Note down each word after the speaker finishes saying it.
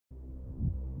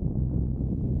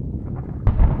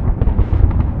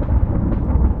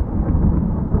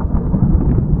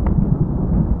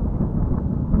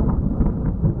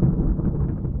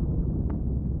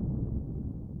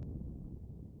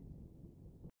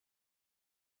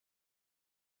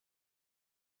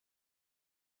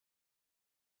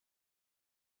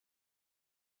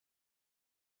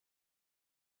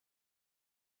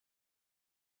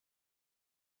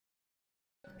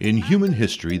In human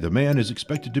history, the man is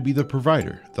expected to be the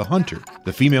provider, the hunter.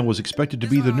 The female was expected to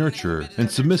be the nurturer and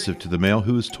submissive to the male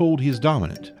who is told he is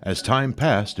dominant. As time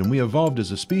passed and we evolved as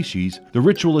a species, the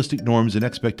ritualistic norms and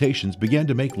expectations began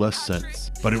to make less sense.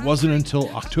 But it wasn't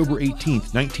until October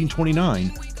 18th,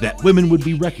 1929, that women would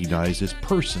be recognized as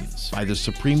persons by the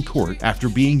Supreme Court after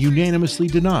being unanimously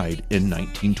denied in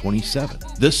 1927.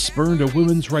 This spurned a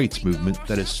women's rights movement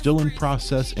that is still in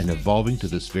process and evolving to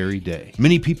this very day.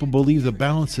 Many people believe the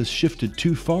balance has shifted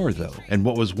too far though, and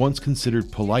what was once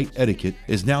considered polite etiquette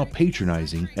is now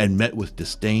patronizing and met with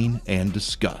disdain and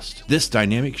disgust. This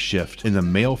dynamic shift in the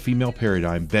male-female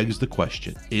paradigm begs the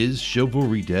question, is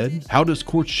chivalry dead? How does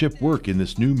courtship work in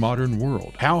this new modern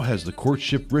world? How has the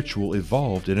courtship ritual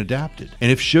evolved and adapted? And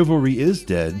if chivalry is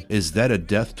dead, is that a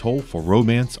death toll for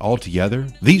romance altogether?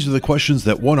 These are the questions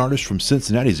that one artist from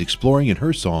Cincinnati is exploring in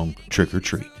her song, Trick or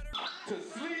Treat. To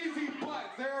Sleazy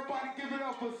Buttons, everybody give it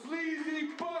up for Sleazy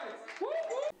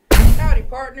Buttons. Howdy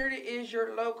partner, it is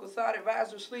your local side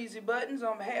advisor Sleazy Buttons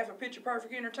on behalf of Picture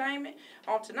Perfect Entertainment.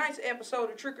 On tonight's episode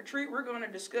of Trick or Treat, we're going to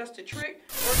discuss the trick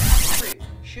or not the trick.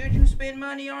 Should you spend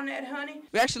money on that, honey?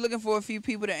 We're actually looking for a few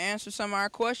people to answer some of our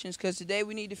questions because today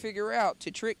we need to figure out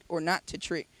to trick or not to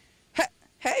trick.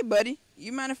 Hey buddy,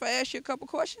 you mind if I ask you a couple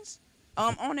questions?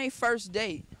 On a first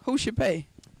date, who should pay?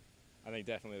 I think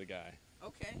definitely the guy.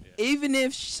 Okay. Yeah. Even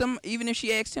if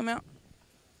she asked him out?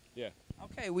 Yeah.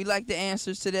 Okay, we like the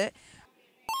answers to that.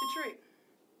 To trick.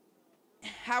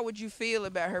 How would you feel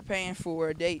about her paying for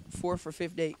a date, fourth or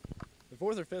fifth date? The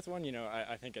fourth or fifth one,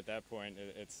 I think at that point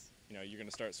it's, you're going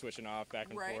to start switching off back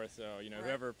and forth. So,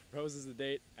 whoever proposes the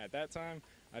date at that time,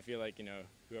 I feel like,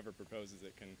 whoever proposes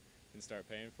it can start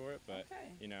paying for it. But,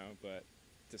 but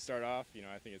to start off,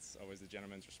 I think it's always the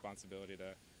gentleman's responsibility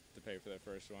to pay for the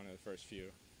first one or the first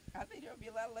few. I think there'll be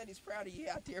a lot of ladies proud of you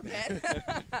out there, man.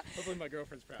 Hopefully my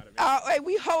girlfriend's proud of me. Hey,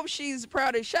 we hope she's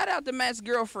proud of you. Shout out to Matt's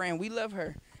girlfriend. We love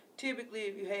her. Typically,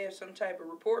 if you have some type of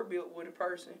rapport built with a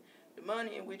person, the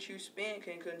money in which you spend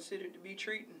can be considered to be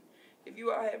treating. If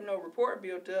you all have no rapport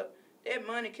built up, that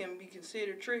money can be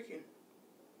considered tricking.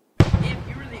 If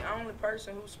you're the only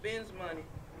person who spends money,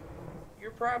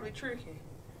 you're probably tricking.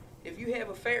 If you have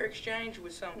a fair exchange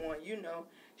with someone,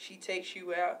 she takes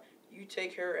you out, you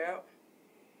take her out,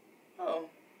 oh,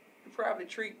 you're probably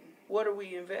treating. What are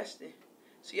we investing?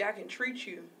 See, I can treat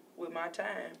you with my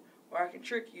time, or I can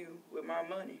trick you with my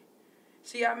money.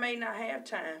 See, I may not have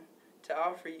time to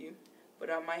offer you,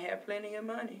 but I might have plenty of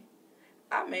money.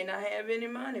 I may not have any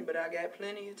money, but I got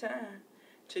plenty of time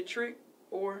to trick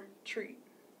or treat.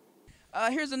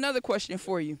 Here's another question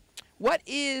for you. What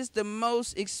is the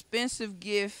most expensive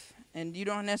gift, and you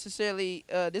don't necessarily,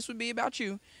 this would be about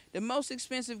you, the most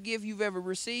expensive gift you've ever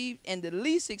received and the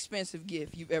least expensive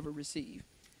gift you've ever received?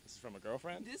 This is from a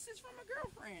girlfriend? This is from a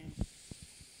girlfriend.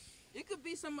 It could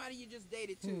be somebody you just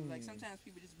dated too. Like sometimes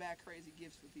people just buy crazy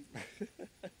gifts for people.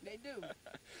 They do.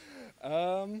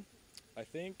 I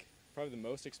think probably the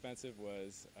most expensive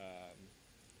was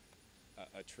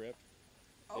a trip.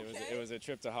 Okay. It was a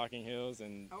trip to Hocking Hills,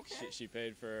 and she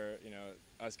paid for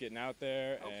us getting out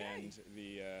there and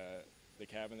the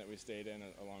cabin that we stayed in,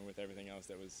 along with everything else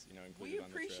that was included on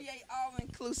the trip. We appreciate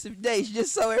all-inclusive dates,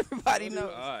 just so everybody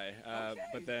knows.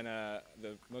 But then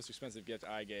the most expensive gift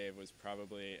I gave was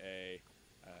probably a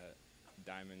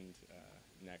diamond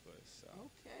necklace. So,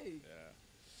 okay. Yeah.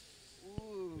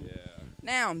 Ooh. Yeah.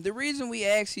 Now, the reason we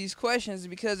ask these questions is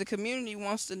because the community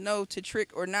wants to know to trick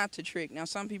or not to trick. Now,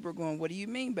 some people are going, what do you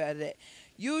mean by that?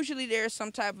 Usually there's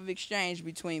some type of exchange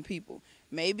between people.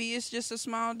 Maybe it's just a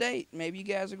small date. Maybe you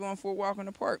guys are going for a walk in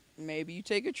the park. Maybe you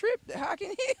take a trip to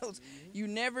Hocking Hills. You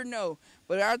never know.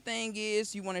 But our thing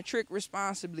is you want to trick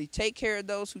responsibly. Take care of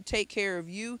those who take care of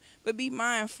you, but be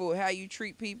mindful how you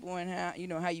treat people and how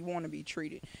you want to be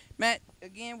treated. Matt,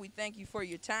 again, we thank you for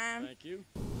your time. Thank you.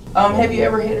 Have you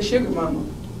ever had a sugar mama?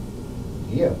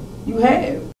 Yeah. You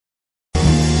have?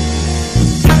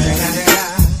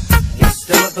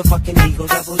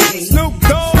 Snoop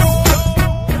Dogg.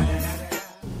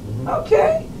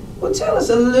 Okay. Well, tell us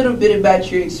a little bit about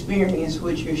your experience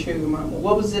with your sugar mama.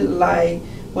 What was it like?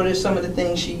 What are some of the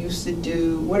things she used to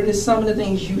do? What are some of the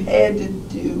things you had to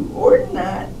do or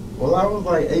not? Well, I was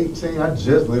like 18. I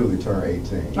just literally turned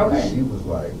 18. Okay. She was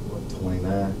like, what,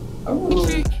 29? Oh.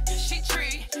 She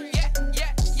treat, yeah,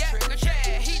 trick or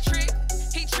treat,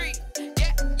 he treat,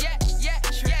 yeah,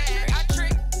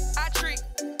 I trick.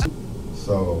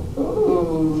 So.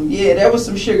 Ooh, yeah. Yeah, that was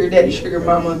some sugar daddy, sugar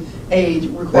mama age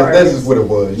requirements. That's just what it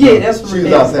was. Yeah, that's what she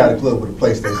was outside the club with a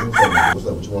PlayStation. What's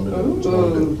up? What you want to do? What you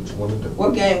want to do? What you want to do?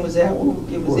 What game was that? It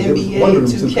was It was NBA, one of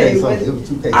them 2K. It was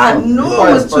 2K. I knew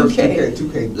it was 2K.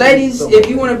 2K. Ladies, if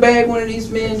you want to bag one of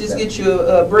these men, just get you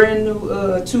a brand new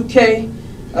 2K,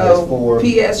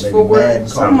 PS4.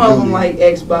 Some of them like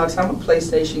Xbox. I'm a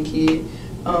PlayStation kid.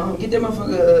 Get that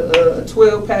motherfucker a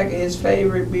 12-pack of his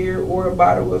favorite beer or a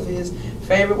bottle of his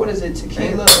favorite, what is it,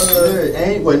 tequila?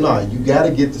 You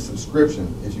gotta get the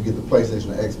subscription if you get the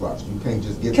PlayStation or Xbox. You can't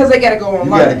just get, because they gotta go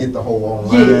online. You gotta get the whole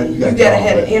online. Yeah, you gotta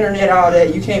have the internet, all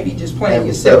that. You can't be just playing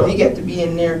yourself. You got to be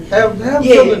in there. Have something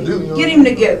to do. You know? Get him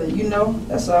together. You know,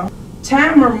 that's all.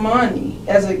 Time or money?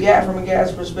 As a guy, from a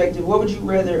guy's perspective, what would you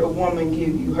rather a woman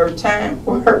give you? Her time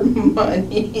or her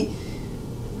money?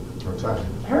 Her time.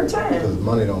 Her time. Because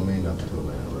money don't mean nothing to a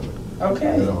man, really.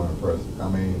 Okay. They don't impress. I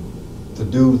mean, to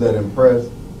dudes that impress,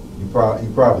 you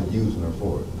probably using her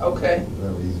for it. Okay.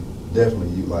 He's definitely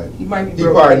He might be. He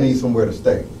probably needs somewhere to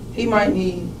stay. He might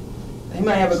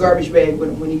have a garbage bag with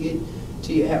him when you get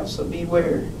to your house. So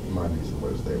beware. He might need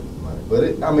somewhere to stay with the money. But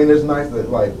it's nice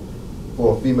that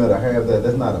for a female to have that.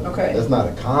 That's not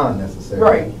a con necessarily.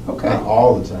 Right. Okay. Not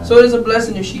all the time. So it is a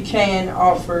blessing if she can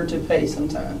offer to pay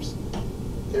sometimes.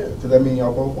 Yeah, because that means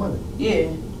y'all both want it. Yeah.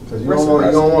 Because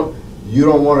you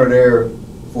don't want her there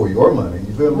for your money.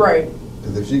 You feel me? Right.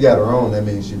 Because if she got her own, that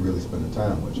means she really spending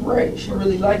time with you. Right. She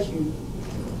really like you.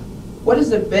 What is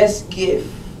the best gift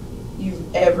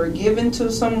you've ever given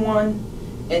to someone?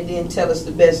 And then tell us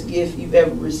the best gift you've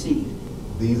ever received.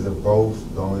 These are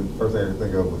both the only first thing I can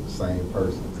think of with the same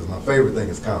person. Because my favorite thing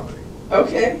is comedy.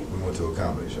 Okay. We went to a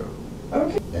comedy show.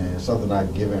 Okay. And something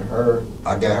I've given her,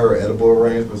 I got her edible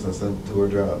arrangements and sent it to her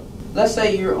job. Let's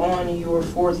say you're on your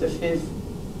 4th or 5th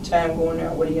time going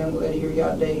out with a young lady, or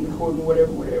y'all dating, courting,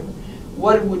 whatever.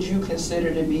 What would you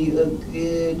consider to be a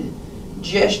good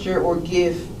gesture or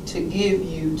gift to give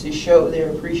you to show their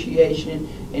appreciation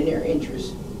and their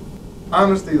interest?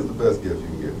 Honesty is the best gift you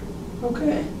can give me.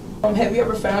 Okay. Have you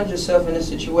ever found yourself in a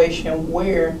situation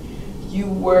where you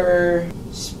were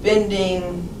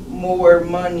spending more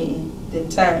money than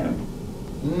time?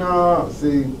 No,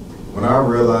 see, when I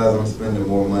realize I'm spending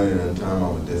more money than time,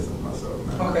 I'm gonna distance myself,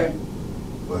 man. Okay.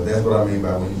 But that's what I mean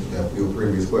by your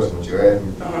previous question, what you asked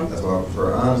me. That's why I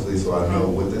prefer honesty, so I know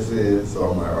what this is. So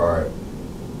I'm like, all right,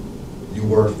 you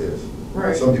worth this.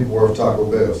 Right. Some people worth Taco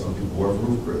Bell, some people worth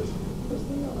Roof Chris.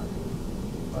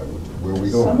 Like, where we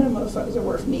going? Some of the motherfuckers are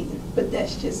worth neither, but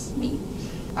that's just me.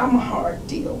 I'm a hard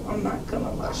deal. I'm not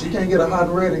gonna lie. She can't get a hot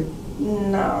and ready.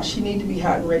 No, she need to be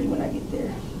hot and ready when I get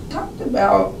there. Talked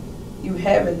about you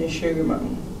having this sugar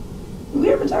mama. Did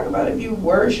we ever talk about if you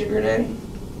were a sugar daddy?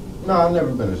 No, I've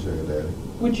never been a sugar daddy.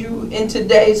 Would you, in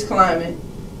today's climate,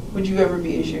 would you ever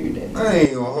be a sugar daddy? I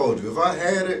ain't gonna hold you. If I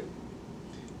had it,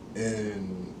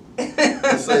 and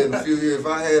let's say in a few years, if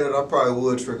I had it, I probably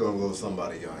would trick on a little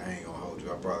somebody young. I ain't gonna hold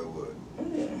you. I probably would.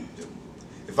 Yeah.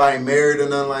 If I ain't married or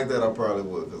nothing like that, I probably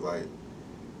would. Cause like,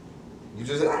 you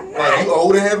just you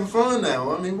old and having fun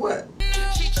now. I mean, what?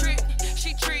 She treat,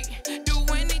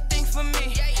 do anything for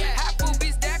me. Hot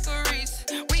boobies,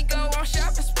 daiquiris, we go on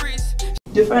shopping sprees.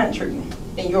 Define tricking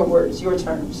in your words, your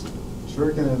terms.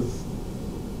 Tricking is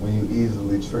when you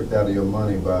easily tricked out of your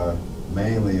money by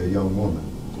mainly a young woman,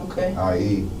 Okay.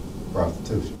 i.e.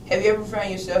 prostitution. Have you ever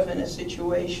found yourself in a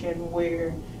situation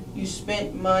where you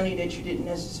spent money that you didn't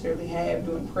necessarily have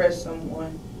to impress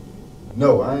someone?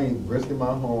 No, I ain't risking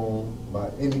my home by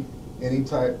any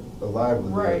type of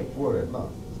livelihood Right. for that. No,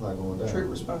 it's not going down. Trick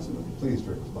responsibly. Please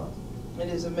trick responsibly. It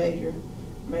is a major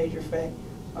fact.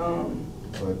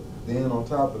 But then on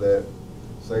top of that,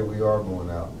 say we are going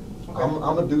out. Okay. I'm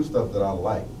gonna do stuff that I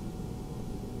like.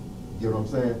 You know what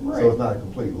I'm saying? Right. So it's not a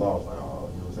complete loss. Like, oh,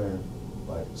 you know what I'm saying?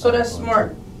 Like. So that's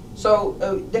smart. So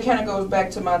that kind of goes back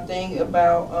to my thing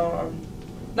about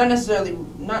not necessarily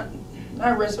not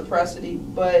reciprocity,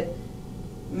 but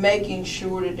making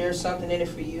sure that there's something in it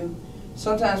for you.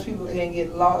 Sometimes people can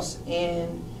get lost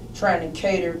in trying to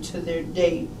cater to their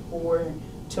date or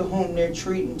to whom they're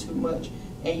treating too much,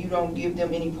 and you don't give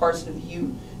them any parts of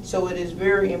you. So it is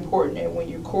very important that when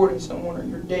you're courting someone or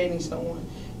you're dating someone,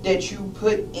 that you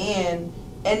put in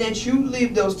and that you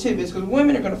leave those tidbits, because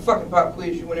women are going to fucking pop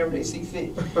quiz you whenever they see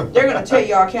fit. They're going to tell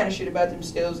you all kind of shit about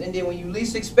themselves, and then when you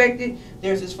least expect it,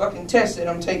 there's this fucking test that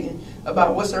I'm taking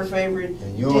about what's her favorite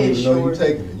And you don't even know you're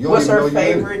taking it. You don't what's even her know you're in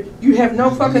it. favorite. You have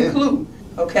no You fucking in. clue.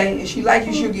 Okay? If she like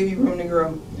you, she'll give you room to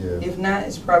grow. Yeah. If not,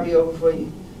 it's probably over for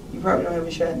you. You probably don't have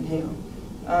a shot in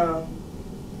hell.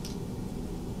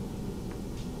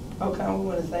 Okay, I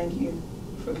want to thank you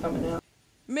for coming out.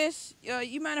 Miss,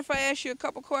 you mind if I ask you a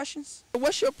couple questions?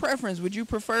 What's your preference? Would you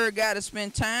prefer a guy to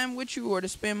spend time with you or to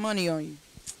spend money on you?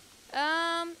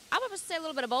 I would say a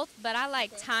little bit of both, but I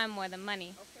like time more than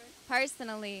money,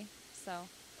 personally, so.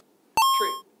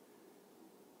 Trick.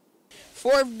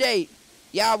 Fourth date.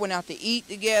 Y'all went out to eat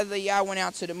together. Y'all went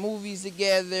out to the movies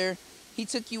together. He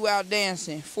took you out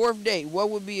dancing. Fourth date. What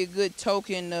would be a good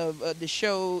token of the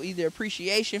show, either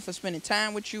appreciation for spending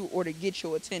time with you or to get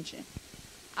your attention?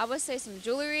 I would say some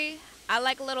jewelry. I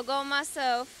like a little gold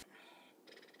myself.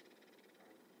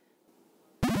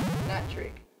 Not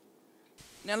trick.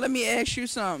 Now let me ask you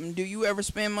something. Do you ever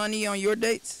spend money on your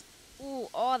dates? Ooh,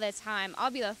 all the time.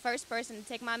 I'll be the first person to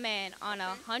take my man on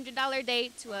a $100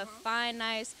 date to a fine,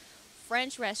 nice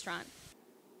French restaurant.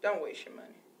 Don't waste your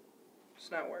money.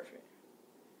 It's not worth it.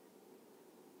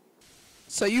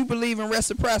 So you believe in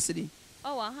reciprocity?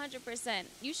 Oh, 100%.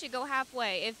 You should go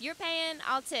halfway. If you're paying,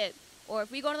 I'll tip. Or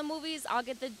if we go to the movies, I'll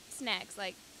get the snacks.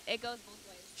 Like, it goes both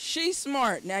ways. She's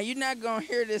smart. Now, you're not going to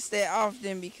hear this that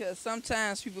often because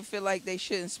sometimes people feel like they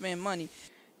shouldn't spend money.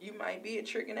 You might be a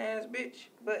tricking ass bitch,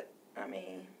 but, I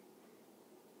mean,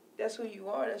 that's who you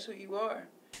are. That's who you are.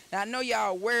 Now, I know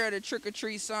y'all aware of the Trick or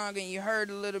Treat song and you heard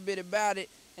a little bit about it.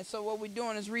 And so what we're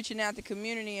doing is reaching out to the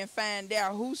community and find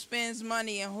out who spends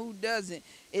money and who doesn't.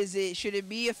 Should it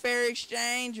be a fair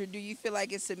exchange or do you feel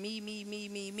like it's a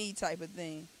me type of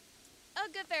thing? A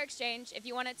good fair exchange if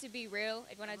you want it to be real,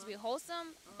 if you want it to be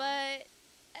wholesome, but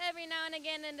every now and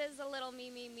again it is a little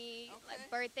me,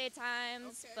 like birthday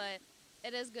times, but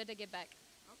it is good to get back.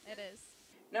 It is.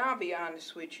 Now I'll be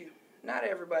honest with you, not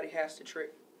everybody has to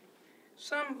trick.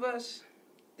 Some of us,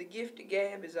 the gift of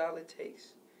gab is all it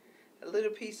takes. A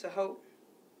little piece of hope,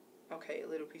 okay, a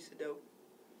little piece of dope,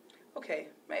 okay,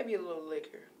 maybe a little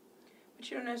liquor,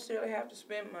 but you don't necessarily have to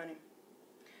spend money.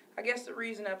 I guess the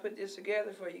reason I put this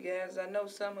together for you guys, I know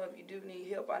some of you do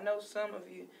need help. I know some of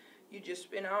you, you just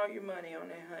spend all your money on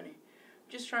that honey. I'm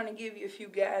just trying to give you a few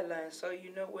guidelines so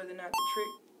you know whether or not to trick.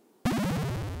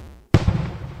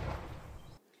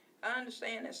 I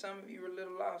understand that some of you are a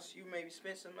little lost. You maybe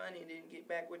spent some money and didn't get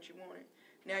back what you wanted.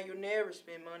 Now you'll never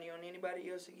spend money on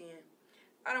anybody else again.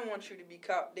 I don't want you to be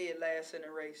caught dead last in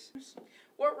the race.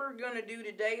 What we're going to do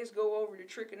today is go over to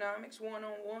Trickonomics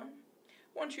one-on-one.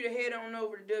 I want you to head on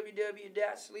over to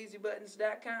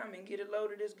www.sleazybuttons.com and get a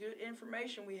load of this good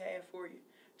information we have for you.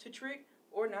 To trick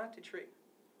or not to trick.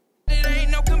 It ain't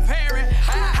no comparing.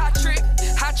 I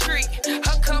trick, a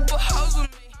couple hoes with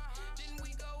me. Then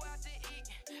we go out to eat.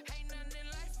 Ain't nothing in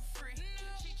life for free.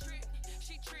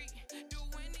 She treat, do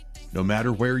anything. No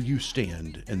matter where you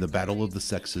stand in the battle of the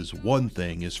sexes, one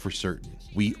thing is for certain.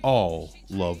 We all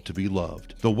love to be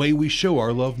loved. The way we show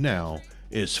our love now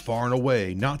is far and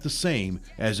away not the same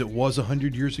as it was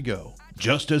 100 years ago.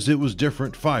 Just as it was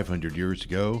different 500 years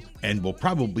ago, and will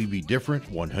probably be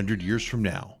different 100 years from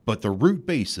now. But the root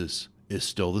basis is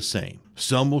still the same.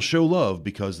 Some will show love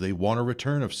because they want a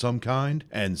return of some kind,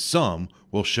 and some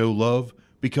will show love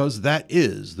because that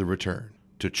is the return.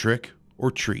 To trick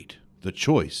or treat, the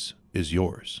choice is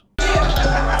yours.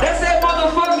 That's that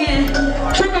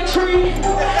motherfucking Trick or Treat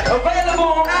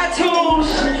available